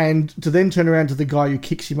 and to then turn around to the guy who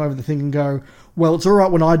kicks him over the thing and go, well, it's all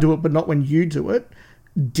right when I do it, but not when you do it,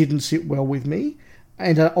 didn't sit well with me.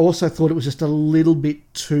 And I also thought it was just a little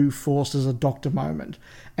bit too forced as a Doctor moment.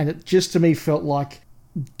 And it just to me felt like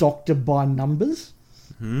Doctor by numbers.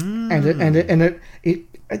 And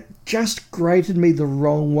it just grated me the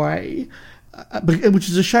wrong way, which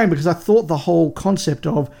is a shame, because I thought the whole concept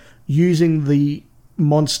of using the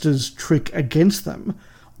monster's trick against them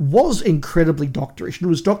was incredibly Doctorish. And it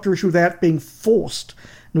was Doctorish without being forced.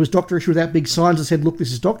 And it was Doctorish without big signs that said, look,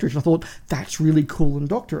 this is Doctorish. And I thought, that's really cool and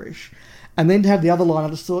Doctorish. And then to have the other line, I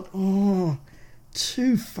just thought, oh,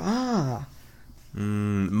 too far.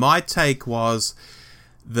 My take was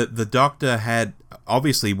that the Doctor had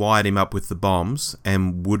obviously wired him up with the bombs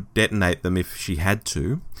and would detonate them if she had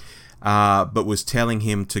to, but was telling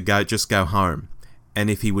him to just go home. And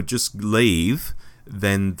if he would just leave,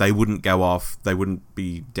 then they wouldn't go off, they wouldn't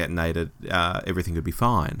be detonated, everything would be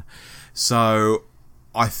fine. So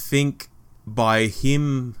I think by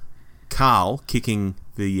him, Carl, kicking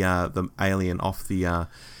the alien off the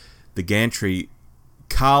gantry,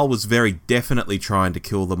 Carl was very definitely trying to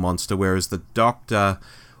kill the monster, whereas the Doctor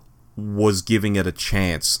was giving it a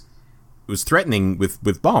chance. It was threatening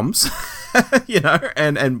with bombs,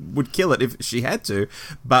 and would kill it if she had to,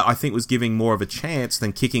 but I think was giving more of a chance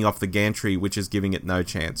than kicking off the gantry, which is giving it no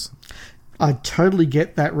chance. I totally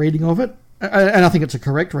get that reading of it, and I think it's a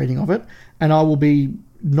correct reading of it, and I will be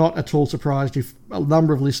not at all surprised if a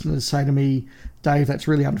number of listeners say to me, Dave, that's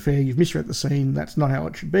really unfair, you've misread the scene, that's not how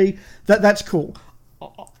it should be. That's cool.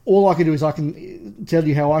 All I can do is I can tell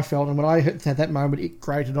you how I felt, and when I had that moment, it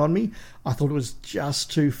grated on me. I thought it was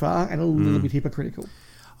just too far and a little bit hypocritical.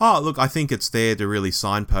 Oh, look, I think it's there to really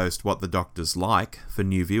signpost what the Doctor's like for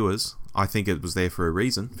new viewers. I think it was there for a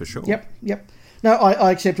reason, for sure. Yep. No,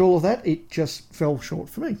 I accept all of that. It just fell short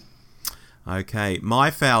for me. Okay, my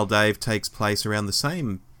foul, Dave, takes place around the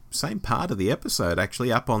same part of the episode,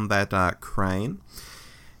 actually, up on that crane.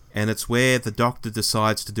 And it's where the Doctor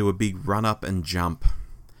decides to do a big run-up and jump.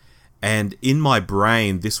 And in my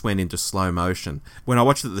brain, this went into slow motion. When I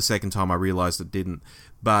watched it the second time, I realised it didn't.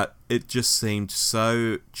 But it just seemed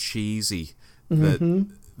so cheesy that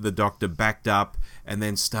the Doctor backed up and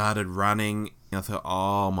then started running. And I thought,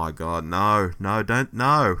 oh my God, no, don't,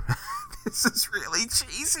 no. This is really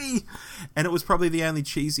cheesy. And it was probably the only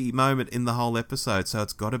cheesy moment in the whole episode, so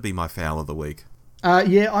it's got to be my foul of the week.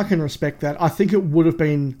 Yeah, I can respect that. I think it would have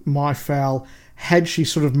been my foul had she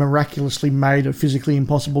sort of miraculously made a physically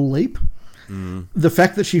impossible leap. The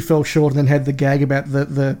fact that she fell short and then had the gag about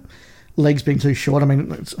the legs being too short, I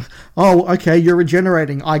mean, okay, you're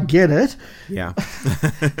regenerating. I get it. Yeah.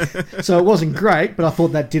 So it wasn't great, but I thought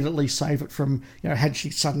that did at least save it from, had she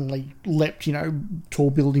suddenly leapt, tall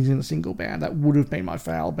buildings in a single bound, that would have been my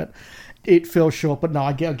foul, but it fell short. But no,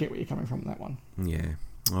 I get where you're coming from on that one. Yeah.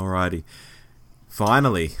 Alrighty.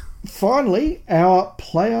 Finally, our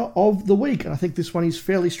player of the week. And I think this one is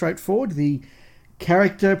fairly straightforward. The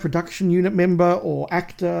character, production unit member, or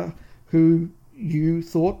actor who you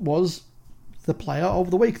thought was the player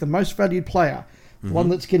of the week, the most valued player, the one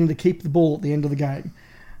that's getting to keep the ball at the end of the game.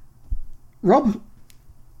 Rob,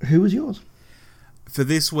 who was yours? For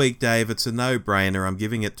this week, Dave, it's a no-brainer. I'm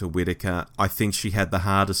giving it to Whittaker. I think she had the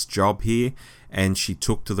hardest job here, and she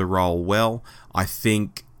took to the role well. I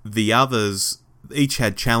think the others each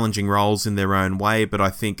had challenging roles in their own way, but I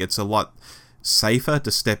think it's a lot safer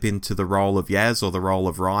to step into the role of Yaz or the role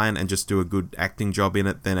of Ryan and just do a good acting job in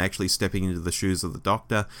it than actually stepping into the shoes of the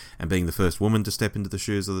Doctor and being the first woman to step into the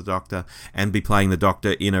shoes of the Doctor and be playing the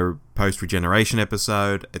Doctor in a post-regeneration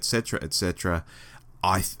episode, etc., etc.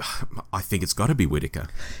 I think it's got to be Whittaker.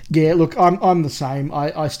 Yeah, look, I'm the same.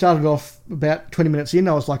 I started off about 20 minutes in.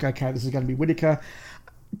 I was like, okay, this is going to be Whittaker.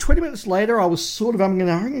 20 minutes later, I was sort of umming and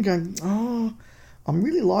ahhing and going, oh, I'm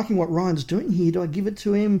really liking what Ryan's doing here. Do I give it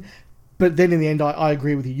to him? But then in the end, I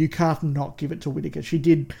agree with you. You can't not give it to Whittaker. She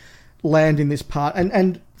did land in this part.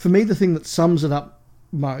 And for me, the thing that sums it up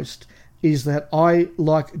most is that I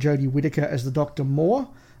like Jodie Whittaker as the Doctor more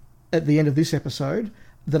at the end of this episode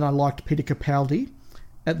than I liked Peter Capaldi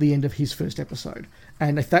at the end of his first episode.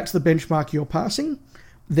 And if that's the benchmark you're passing,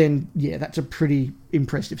 then, yeah, that's a pretty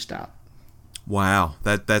impressive start. Wow,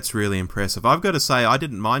 that's really impressive. I've got to say, I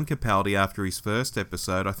didn't mind Capaldi after his first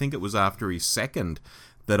episode. I think it was after his second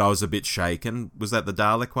that I was a bit shaken. Was that the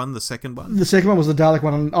Dalek one, the second one? The second one was the Dalek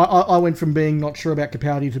one. And I went from being not sure about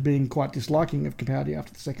Capaldi to being quite disliking of Capaldi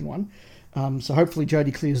after the second one. So hopefully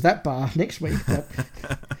Jodie clears that bar next week.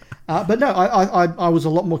 But no, I was a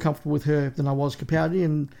lot more comfortable with her than I was Capaldi.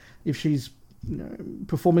 And if she's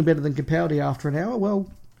performing better than Capaldi after an hour, well,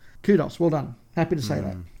 kudos. Well done. Happy to say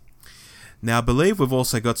that. Now, I believe we've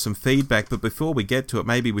also got some feedback, but before we get to it,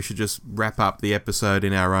 maybe we should just wrap up the episode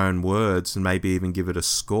in our own words and maybe even give it a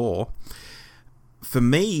score. For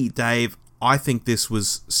me, Dave, I think this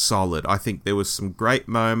was solid. I think there was some great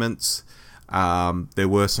moments. There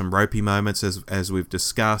were some ropey moments, as we've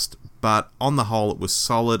discussed, but on the whole, it was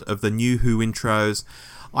solid. Of the New Who intros,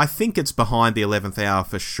 I think it's behind the 11th hour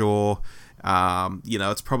for sure.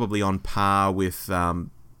 It's probably on par with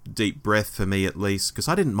Deep Breath for me, at least, because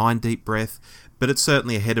I didn't mind Deep Breath, but it's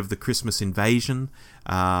certainly ahead of the Christmas Invasion.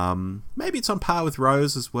 Maybe it's on par with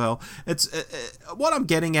Rose as well. It's what I'm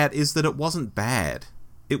getting at is that it wasn't bad.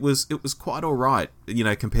 It was quite all right,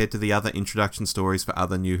 compared to the other introduction stories for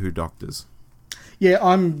other New Who Doctors. Yeah,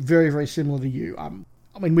 I'm very, very similar to you.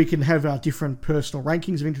 We can have our different personal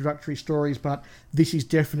rankings of introductory stories, but this is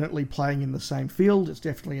definitely playing in the same field. It's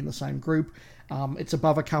definitely in the same group. It's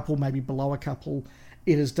above a couple, maybe below a couple.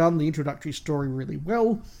 It has done the introductory story really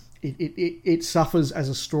well. It suffers as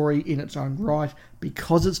a story in its own right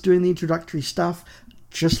because it's doing the introductory stuff,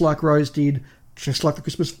 just like Rose did, just like the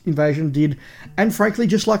Christmas Invasion did, and frankly,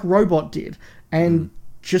 just like Robot did, and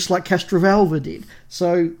just like Castrovalva did.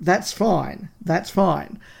 So that's fine. That's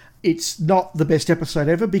fine. It's not the best episode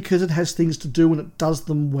ever because it has things to do and it does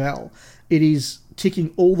them well. It is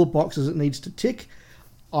ticking all the boxes it needs to tick.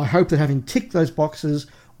 I hope that having ticked those boxes,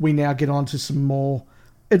 we now get on to some more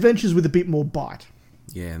adventures with a bit more bite.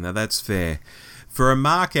 Yeah, now that's fair. For a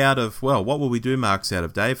mark out of, well, what will we do marks out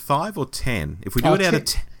of, Dave? 5 or 10? If we do it out of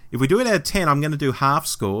 10, if we do it out of 10, I'm going to do half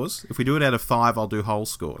scores. If we do it out of 5, I'll do whole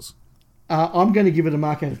scores. I'm going to give it a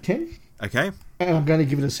mark out of 10. Okay. And I'm going to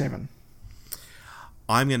give it a 7.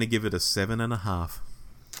 I'm going to give it a 7.5.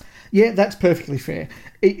 Yeah, that's perfectly fair.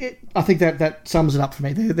 I think that sums it up for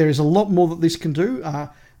me. There is a lot more that this can do.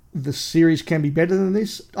 The series can be better than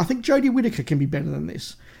this. I think Jodie Whittaker can be better than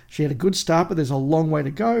this. She had a good start, but there's a long way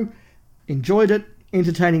to go. Enjoyed it.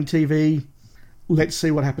 Entertaining TV. Let's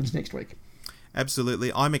see what happens next week.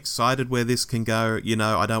 Absolutely. I'm excited where this can go.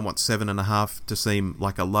 I don't want 7.5 to seem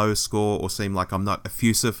like a low score or seem like I'm not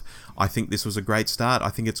effusive. I think this was a great start. I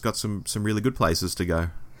think it's got some really good places to go.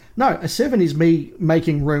 No, a 7 is me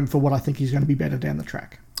making room for what I think is going to be better down the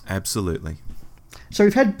track. Absolutely. So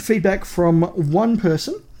we've had feedback from one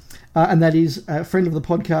person, and that is a friend of the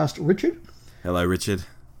podcast, Richard. Hello, Richard.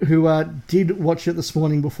 Who did watch it this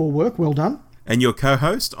morning before work. Well done. And your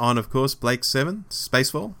co-host on, of course, Blake 7,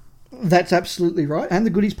 Spacefall. That's absolutely right. And the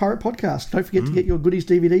Goodies Pirate podcast. Don't forget to get your Goodies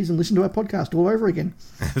DVDs and listen to our podcast all over again.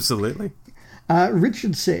 Absolutely.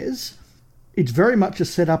 Richard says, it's very much a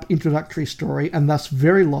set-up introductory story and thus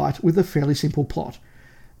very light with a fairly simple plot.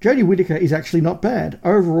 Jodie Whittaker is actually not bad.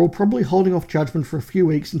 Overall, probably holding off judgment for a few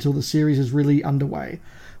weeks until the series is really underway,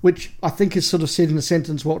 which I think is sort of said in a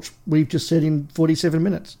sentence what we've just said in 47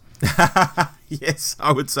 minutes. Yes,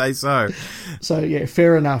 I would say so. So, yeah,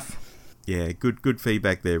 fair enough. Yeah, good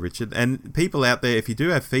feedback there, Richard. And people out there, if you do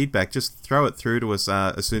have feedback, just throw it through to us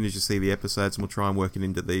as soon as you see the episodes, and we'll try and work it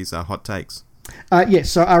into these hot takes.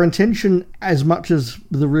 Yes, so our intention, as much as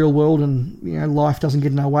the real world and life doesn't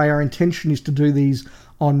get in our way, our intention is to do these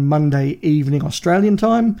on Monday evening Australian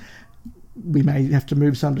time. We may have to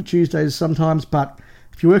move some to Tuesdays sometimes, but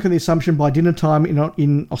if you work on the assumption by dinner time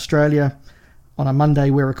in Australia on a Monday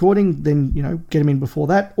we're recording, then get them in before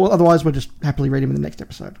that, or otherwise we'll just happily read them in the next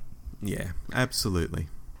episode. Yeah, absolutely.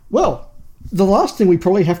 Well, the last thing we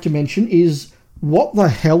probably have to mention is, what the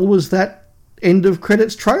hell was that end of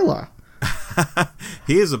credits trailer?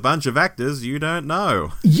 Here's a bunch of actors you don't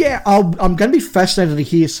know. Yeah, I'm going to be fascinated to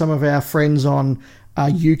hear some of our friends on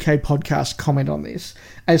UK podcast comment on this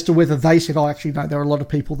as to whether they said, actually, no, there are a lot of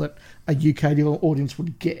people that a UK audience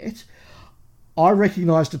would get. I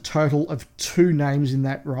recognised a total of 2 names in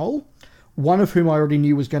that role, one of whom I already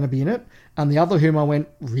knew was going to be in it, and the other whom I went,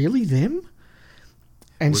 really, them?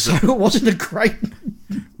 And it wasn't a great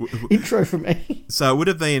intro for me. So it would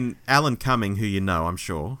have been Alan Cumming, who you know, I'm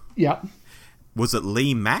sure. Yeah. Was it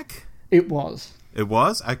Lee Mack? It was. It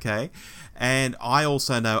was? Okay. And I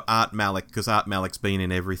also know Art Malik, because Art Malik's been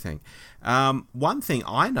in everything. One thing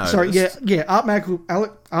I noticed... Sorry, yeah.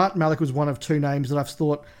 Art Malik was one of 2 names that I've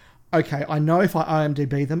thought, okay, I know if I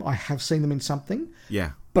IMDb them, I have seen them in something.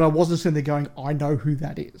 Yeah. But I wasn't sitting there going, I know who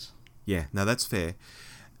that is. Yeah, no, that's fair.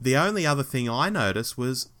 The only other thing I noticed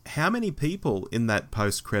was how many people in that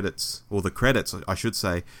post-credits, or the credits, I should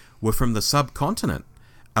say, were from the subcontinent.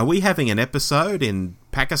 Are we having an episode in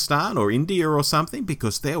Pakistan or India or something?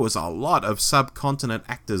 Because there was a lot of subcontinent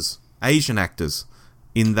actors, Asian actors,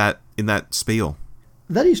 in that spiel.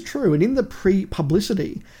 That is true. And in the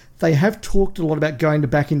pre-publicity, they have talked a lot about going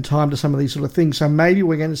back in time to some of these sort of things. So maybe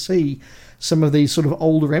we're going to see some of these sort of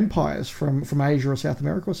older empires from Asia or South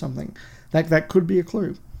America or something. That could be a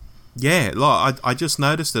clue. Yeah, I just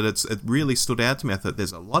noticed that it really stood out to me. I thought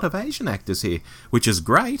there's a lot of Asian actors here, which is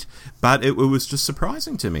great, but it was just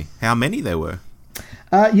surprising to me how many there were.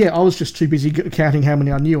 Yeah, I was just too busy counting how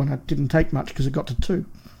many I knew, and it didn't take much because it got to 2.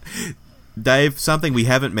 Dave, something we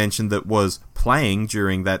haven't mentioned that was playing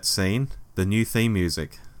during that scene, the new theme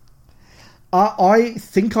music. I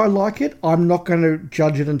think I like it. I'm not going to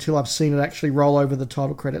judge it until I've seen it actually roll over the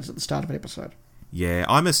title credits at the start of an episode. Yeah,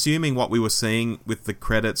 I'm assuming what we were seeing with the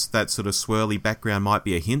credits, that sort of swirly background, might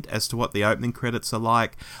be a hint as to what the opening credits are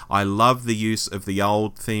like. I love the use of the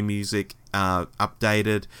old theme music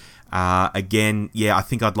updated. Again, yeah, I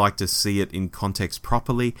think I'd like to see it in context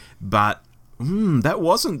properly, but that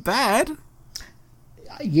wasn't bad.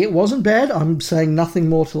 Yeah, it wasn't bad. I'm saying nothing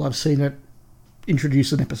more till I've seen it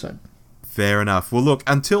introduce an episode. Fair enough. Well, look,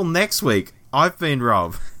 until next week, I've been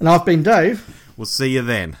Rob. And I've been Dave. We'll see you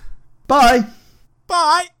then. Bye.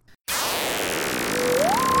 Bye!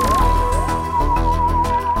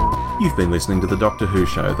 You've been listening to The Doctor Who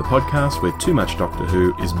Show, the podcast where too much Doctor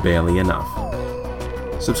Who is barely enough.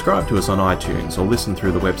 Subscribe to us on iTunes or listen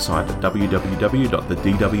through the website at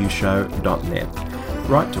www.thedwshow.net.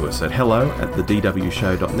 Write to us at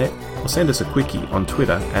hello@thedwshow.net or send us a quickie on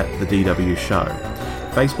Twitter @thedwshow.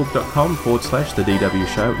 Facebook.com/The DW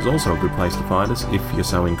Show is also a good place to find us if you're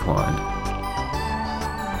so inclined.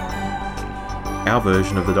 Our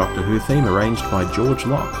version of the Doctor Who theme arranged by George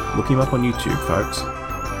Locke. Look him up on YouTube, folks.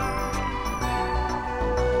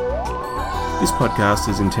 This podcast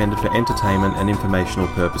is intended for entertainment and informational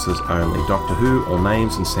purposes only. Doctor Who, all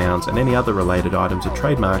names and sounds, and any other related items are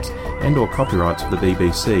trademarks and or copyrights of the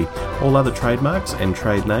BBC. All other trademarks and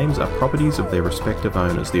trade names are properties of their respective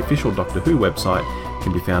owners. The official Doctor Who website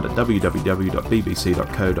can be found at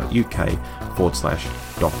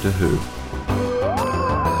www.bbc.co.uk/Doctor Who.